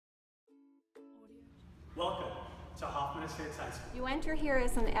Welcome to Hoffman Estates High School. You enter here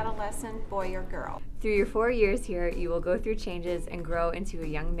as an adolescent boy or girl. Through your 4 years here, you will go through changes and grow into a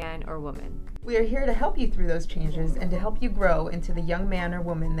young man or woman. We are here to help you through those changes and to help you grow into the young man or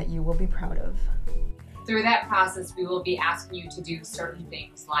woman that you will be proud of. Through that process, we will be asking you to do certain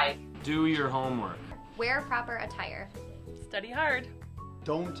things like do your homework, wear proper attire, study hard,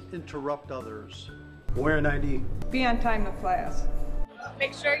 don't interrupt others, Wear an ID. Be on time to class.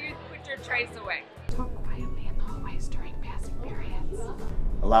 make sure you put your trays away. Talk quietly in the hallways during passing periods.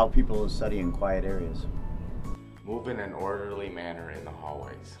 Allow people to study in quiet areas. move in an orderly manner in the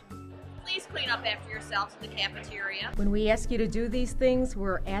hallways. Please clean up after yourselves in the cafeteria. When we ask you to do these things,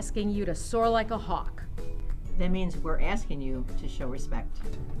 we're asking you to soar like a hawk. That means we're asking you to show respect.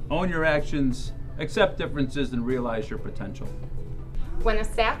 Own your actions, accept differences, and realize your potential. When a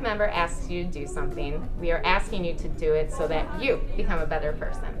staff member asks you to do something, we are asking you to do it so that you become a better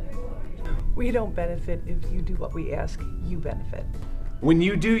person. We don't benefit if you do what we ask, you benefit. When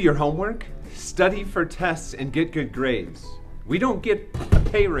you do your homework, study for tests and get good grades. We don't get a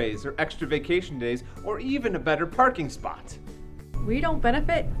pay raise or extra vacation days or even a better parking spot. We don't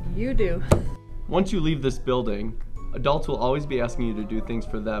benefit, you do. Once you leave this building, adults will always be asking you to do things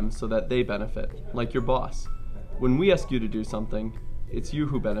for them so that they benefit, like your boss. When we ask you to do something, it's you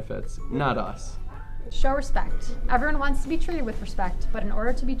who benefits, not us. Show respect. Everyone wants to be treated with respect, but in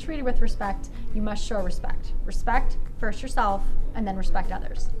order to be treated with respect, you must show respect. Respect first yourself, and then respect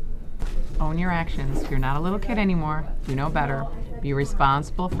others. Own your actions. You're not a little kid anymore. You know better. Be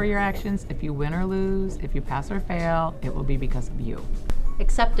responsible for your actions. If you win or lose, if you pass or fail, it will be because of you.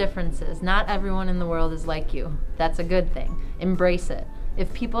 Accept differences. Not everyone in the world is like you. That's a good thing. Embrace it.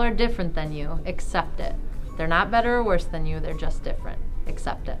 If people are different than you, accept it. They're not better or worse than you, they're just different.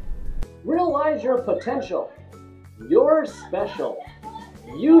 Accept it. Realize your potential. You're special.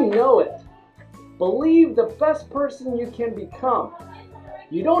 You know it. Believe the best person you can become.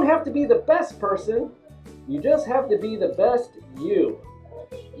 You don't have to be the best person. You just have to be the best you.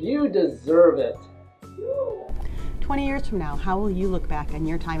 You deserve it. 20 years from now, how will you look back on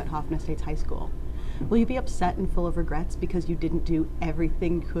your time at Hoffman Estates High School? Will you be upset and full of regrets because you didn't do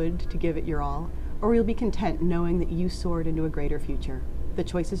everything you could to give it your all? Or will you be content knowing that you soared into a greater future? The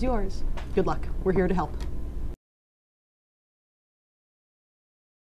choice is yours. Good luck. We're here to help.